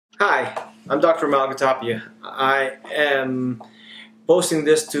Hi, I'm Dr. Danielle Gatapia. I am posting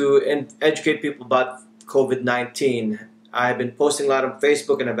this to educate people about COVID-19. I've been posting a lot on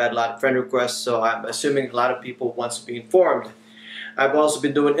Facebook and I've had a lot of friend requests, so I'm assuming a lot of people want to be informed. I've also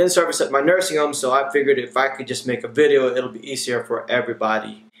been doing in-service at my nursing home, so I figured if I could just make a video, it'll be easier for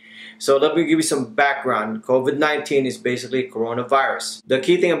everybody. So let me give you some background. COVID-19 is basically coronavirus. The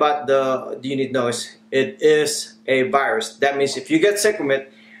key thing about you need to know is it is a virus. That means if you get sick from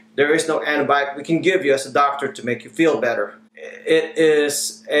it, there is no antibiotic we can give you as a doctor to make you feel better. It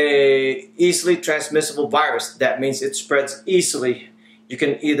is a easily transmissible virus. That means it spreads easily. You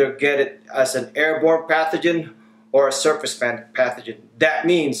can either get it as an airborne pathogen or a surface pathogen. That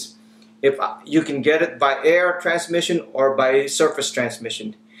means if you can get it by air transmission or by surface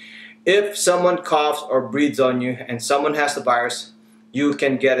transmission. If someone coughs or breathes on you and someone has the virus, you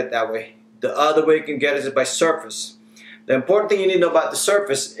can get it that way. The other way you can get it is by surface. The important thing you need to know about the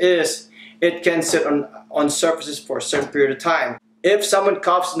surface is it can sit on surfaces for a certain period of time. If someone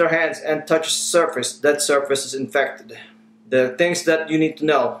coughs in their hands and touches the surface, that surface is infected. The things that you need to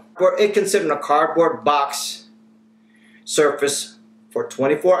know. Or it can sit on a cardboard box surface for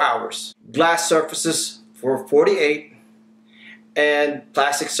 24 hours. Glass surfaces for 48 and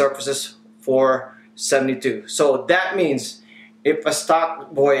plastic surfaces for 72. So that means if a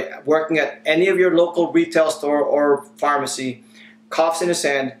stock boy working at any of your local retail store or pharmacy coughs in his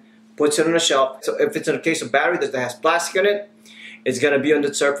hand, puts it on a shelf, so if it's in a case of battery that has plastic in it, it's going to be on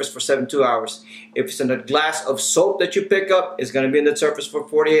the surface for 72 hours. If it's in a glass of soap that you pick up, it's going to be in the surface for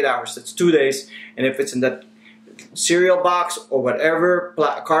 48 hours. That's 2 days. And if it's in that cereal box or whatever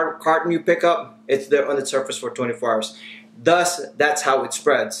carton you pick up, it's there on the surface for 24 hours. Thus, that's how it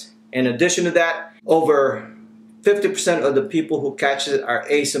spreads. In addition to that, over 50% of the people who catch it are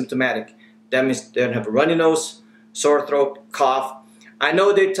asymptomatic. That means they don't have a runny nose, sore throat, cough. I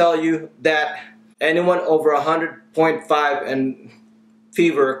know they tell you that anyone over 100.5 and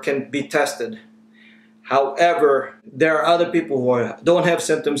fever can be tested. However, there are other people who don't have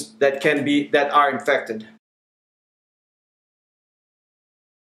symptoms that are infected.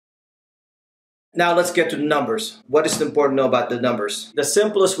 Now let's get to the numbers. What is important to know about the numbers? The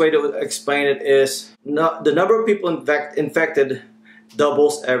simplest way to explain it is the number of people infected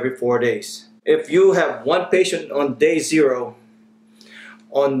doubles every 4 days. If you have one patient on day 0,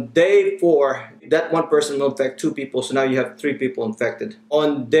 on day 4, that one person will infect 2 people, so now you have 3 people infected.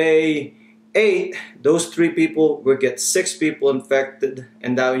 On day 8, those 3 people will get 6 people infected,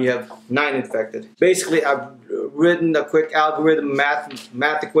 and now you have 9 infected. Basically, I've written a quick algorithm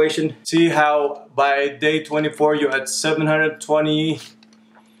math equation. See how by day 24 you're at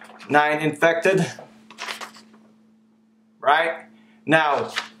 729 infected, right?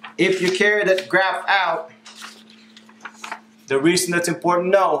 Now, if you carry that graph out, the reason that's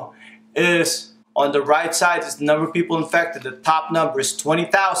important to know is on the right side is the number of people infected. The top number is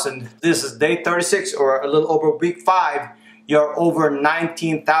 20,000. This is day 36 or a little over week 5. You're over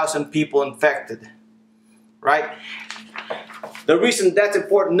 19,000 people infected. Right? The reason that's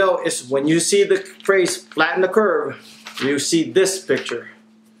important to know is when you see the phrase flatten the curve, you see this picture.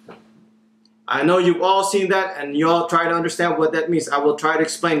 I know you've all seen that and you all try to understand what that means. I will try to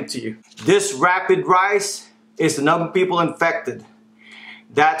explain it to you. This rapid rise is the number of people infected.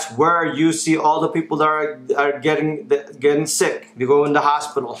 That's where you see all the people that are getting sick. They go in the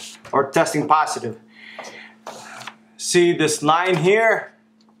hospital or testing positive. See this line here?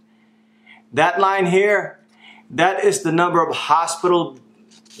 That line here? That is the number of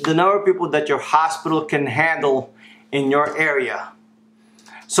people that your hospital can handle in your area.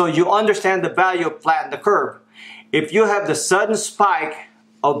 So you understand the value of flatten the curve. If you have the sudden spike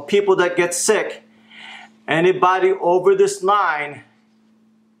of people that get sick, anybody over this line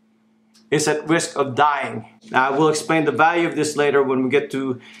is at risk of dying. Now I will explain the value of this later when we get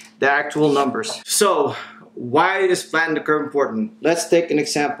to the actual numbers. So why is flatten the curve important? Let's take an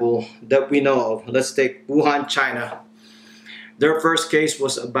example that we know of. Let's take Wuhan, China. Their first case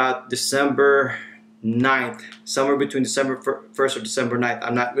was about December 9th, somewhere between December 1st or December 9th.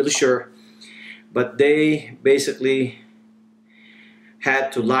 I'm not really sure. But they basically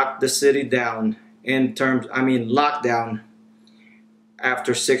had to lock the city down lockdown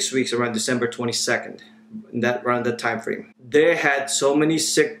after 6 weeks around December 22nd, around that time frame. They had so many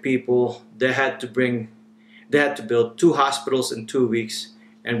sick people, they had to build 2 hospitals in 2 weeks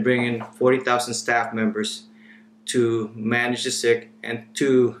and bring in 40,000 staff members to manage the sick and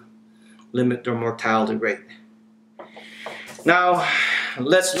to limit their mortality rate. Now,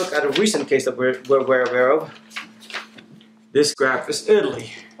 let's look at a recent case that we're aware of. This graph is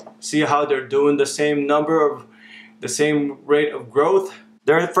Italy. See how they're doing the same rate of growth?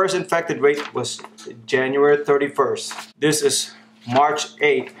 Their first infected rate was January 31st. This is March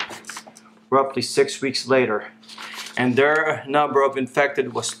 8th, roughly 6 weeks later. And their number of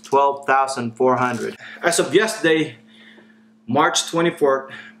infected was 12,400. As of yesterday, March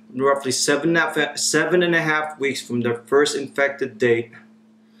 24th, roughly seven and a half weeks from their first infected date,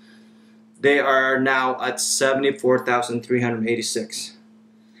 they are now at 74,386.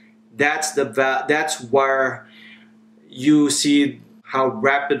 That's where you see how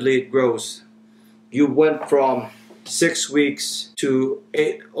rapidly it grows. You went from 6 weeks to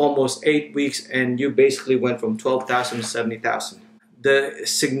almost 8 weeks, and you basically went from 12,000 to 70,000. The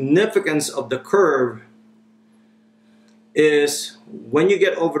significance of the curve is when you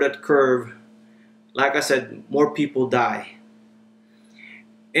get over that curve, like I said, more people die.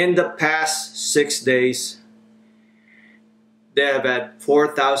 In the past 6 days, they have had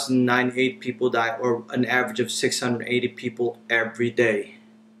 4,098 people die, or an average of 680 people every day.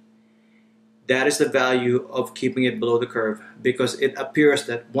 That is the value of keeping it below the curve, because it appears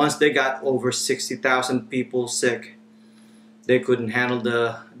that once they got over 60,000 people sick, they couldn't handle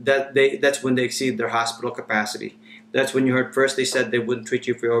that's when they exceed their hospital capacity. That's when you heard first they said they wouldn't treat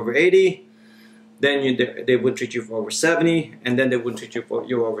you for over 80, then they wouldn't treat you for over 70, and then they wouldn't treat you for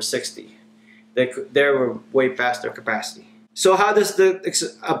over 60. They were way past their capacity. So how does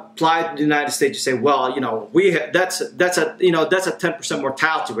this apply to the United States? You say, well, that's a 10%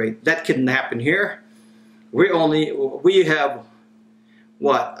 mortality rate. That couldn't happen here. We have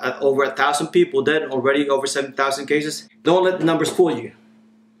what, over 1,000 people dead, already over 7,000 cases. Don't let the numbers fool you.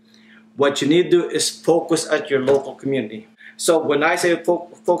 What you need to do is focus at your local community. So when I say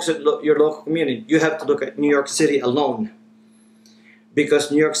focus at your local community, you have to look at New York City alone,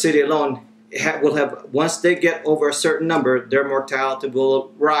 because New York City alone will have, once they get over a certain number, their mortality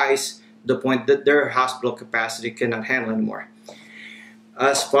will rise to the point that their hospital capacity cannot handle anymore.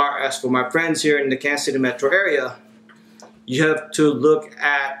 As far as for my friends here in the Kansas City metro area, you have to look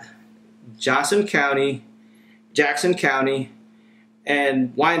at Johnson County, Jackson County,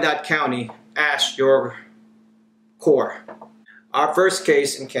 and Wyandotte County as your core. Our first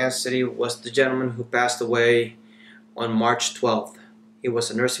case in Kansas City was the gentleman who passed away on March 12th. He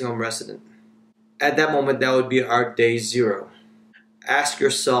was a nursing home resident. At that moment, that would be our day 0. Ask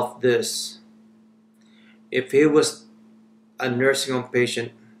yourself this: if he was a nursing home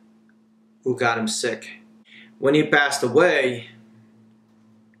patient who got him sick, when he passed away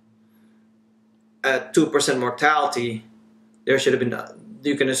at 2% mortality, there should have been,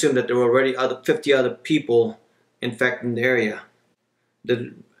 you can assume that there were already 50 other people infected in the area.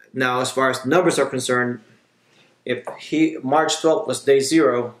 Now, as far as the numbers are concerned, if March 12th was day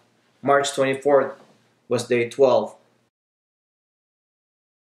 0, March 24th was day 12.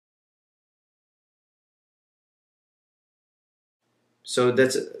 So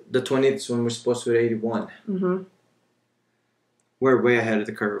that's the 20th when we're supposed to be at 81. Mm-hmm. We're way ahead of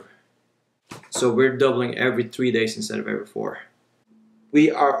the curve. So we're doubling every 3 days instead of every 4. We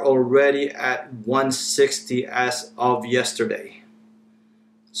are already at 160 as of yesterday.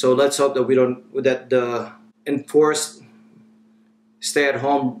 So let's hope that the enforced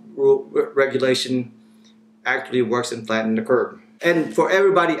stay-at-home regulation actually works in flattening the curve. And for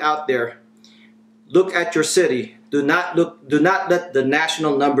everybody out there, look at your city. Do not let the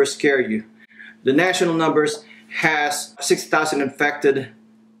national numbers scare you. The national numbers has 60,000 infected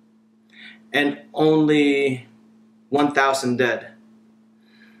and only 1,000 dead.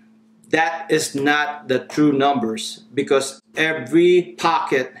 That is not the true numbers, because every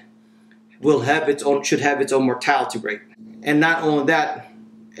pocket should have its own mortality rate. And not only that,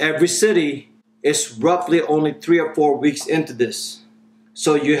 every city is roughly only 3 or 4 weeks into this.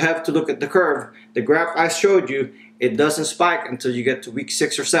 So you have to look at the curve. The graph I showed you, it doesn't spike until you get to week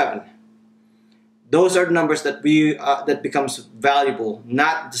 6 or 7. Those are the numbers that that becomes valuable,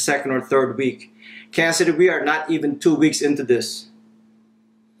 not the 2nd or 3rd week. Kansas City, we are not even 2 weeks into this.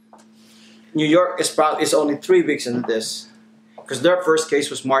 New York is only 3 weeks into this, because their first case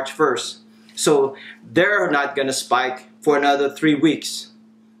was March 1st. So they're not going to spike for another 3 weeks.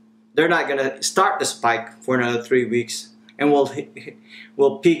 They're not going to start the spike for another 3 weeks, and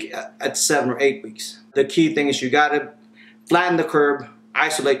we'll peak at 7 or 8 weeks. The key thing is you got to flatten the curve,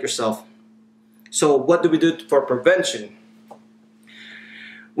 isolate yourself. So what do we do for prevention?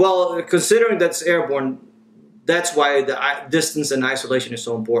 Well, considering that's airborne, that's why the distance and isolation is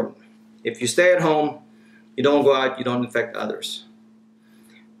so important. If you stay at home, you don't go out, you don't infect others.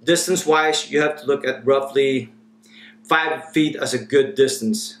 Distance-wise, you have to look at roughly 5 feet as a good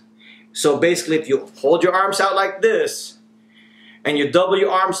distance. So basically, if you hold your arms out like this, and you double your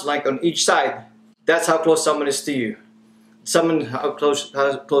arms like on each side, that's how close someone is to you. how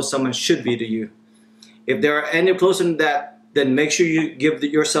close someone should be to you. If they are any closer than that, then make sure you give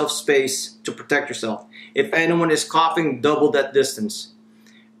yourself space to protect yourself. If anyone is coughing, double that distance,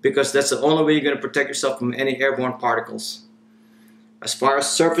 because that's the only way you're going to protect yourself from any airborne particles. As far as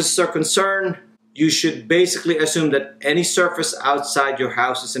surfaces are concerned, you should basically assume that any surface outside your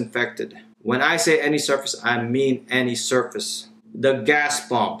house is infected. When I say any surface, I mean any surface. The gas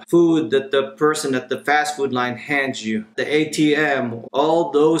pump, food that the person at the fast food line hands you, the ATM, all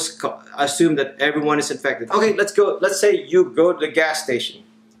those, assume that everyone is infected. Okay, let's say you go to the gas station.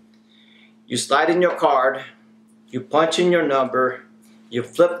 You slide in your card, you punch in your number, you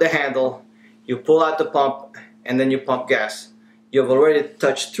flip the handle, you pull out the pump, and then you pump gas. You've already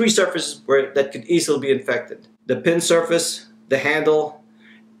touched 3 surfaces that could easily be infected. The pin surface, the handle,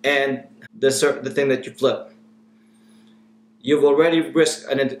 and the thing that you flip. You've already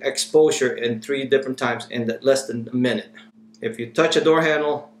risked an exposure in 3 different times in less than a minute. If you touch a door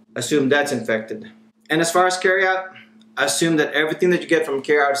handle, assume that's infected. And as far as carryout, assume that everything that you get from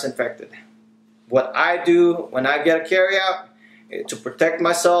carryout is infected. What I do when I get a carryout to protect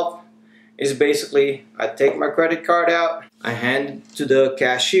myself is basically I take my credit card out, I hand it to the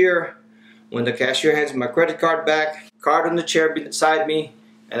cashier. When the cashier hands me my credit card back, card on the chair beside me,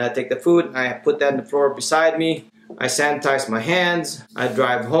 and I take the food and I put that on the floor beside me. I sanitize my hands, I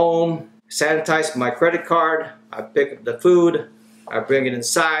drive home, sanitize my credit card, I pick up the food, I bring it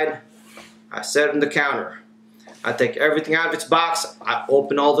inside, I set it on the counter. I take everything out of its box, I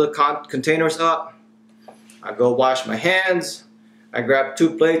open all the containers up, I go wash my hands, I grab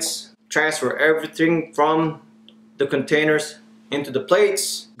 2 plates, transfer everything from the containers into the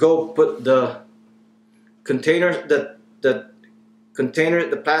plates, go put the containers, the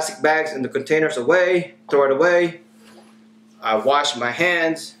plastic bags and the containers away, throw it away. I wash my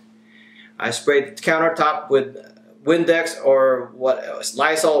hands. I spray the countertop with Windex or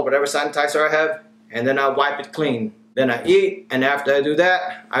Lysol or whatever sanitizer I have, and then I wipe it clean. Then I eat, and after I do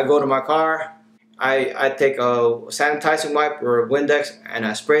that, I go to my car. I take a sanitizing wipe or Windex and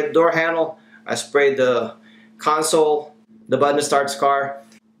I spray the door handle. I spray the console, the button that starts the car,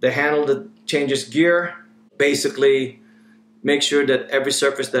 the handle that changes gear. Basically, make sure that every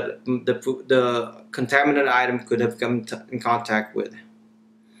surface that the contaminated item could have come in contact with.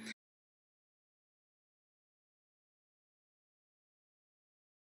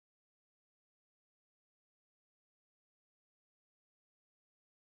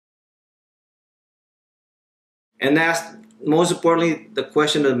 And that's, most importantly, the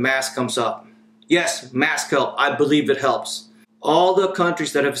question of the mask comes up. Yes, masks help. I believe it helps. All the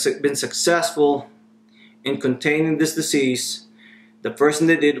countries that have been successful in containing this disease, the first thing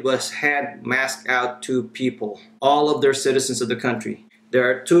they did was hand masks out to people, all of their citizens of the country. There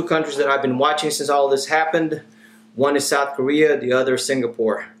are 2 countries that I've been watching since all this happened. One is South Korea, the other is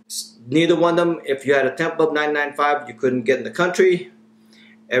Singapore. Neither one of them, if you had a temp of 995, you couldn't get in the country.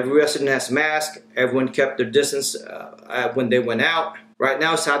 Every resident has a mask. Everyone kept their distance when they went out. Right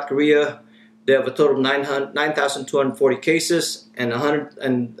now, South Korea, they have a total of 9,240 cases and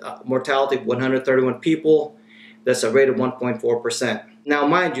mortality of 131 people. That's a rate of 1.4%. Now,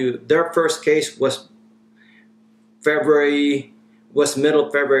 mind you, their first case was middle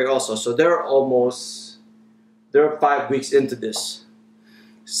of February also. So they're 5 weeks into this.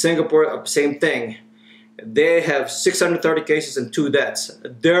 Singapore, same thing. They have 630 cases and 2 deaths.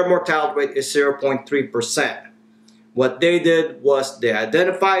 Their mortality rate is 0.3%. What they did was they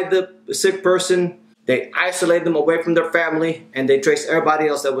identified the sick person, they isolated them away from their family, and they traced everybody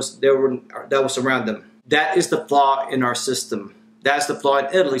else that was around them. That is the flaw in our system. That's the flaw in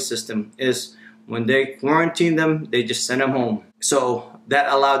Italy's system, is when they quarantine them, they just send them home. So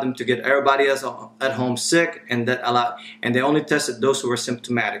that allowed them to get everybody else at home sick, and they only tested those who were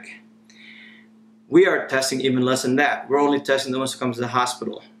symptomatic. We are testing even less than that. We're only testing the ones who come to the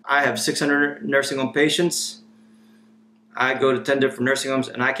hospital. I have 600 nursing home patients. I go to 10 different nursing homes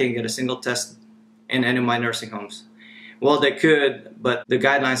and I can't get a single test in any of my nursing homes. Well, they could, but the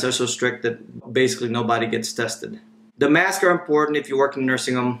guidelines are so strict that basically nobody gets tested. The masks are important if you work in a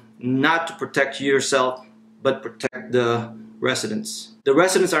nursing home, not to protect you yourself, but protect the residents. The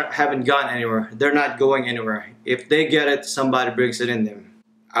residents haven't gone anywhere. They're not going anywhere. If they get it, somebody brings it in them.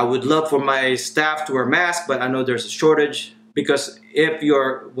 I would love for my staff to wear masks, but I know there's a shortage, because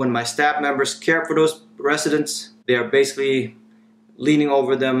when my staff members care for those residents, they are basically leaning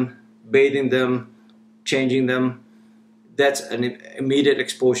over them, bathing them, changing them. That's an immediate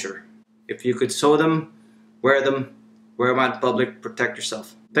exposure. If you could sew them, wear them out in public, protect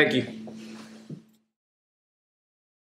yourself. Thank you.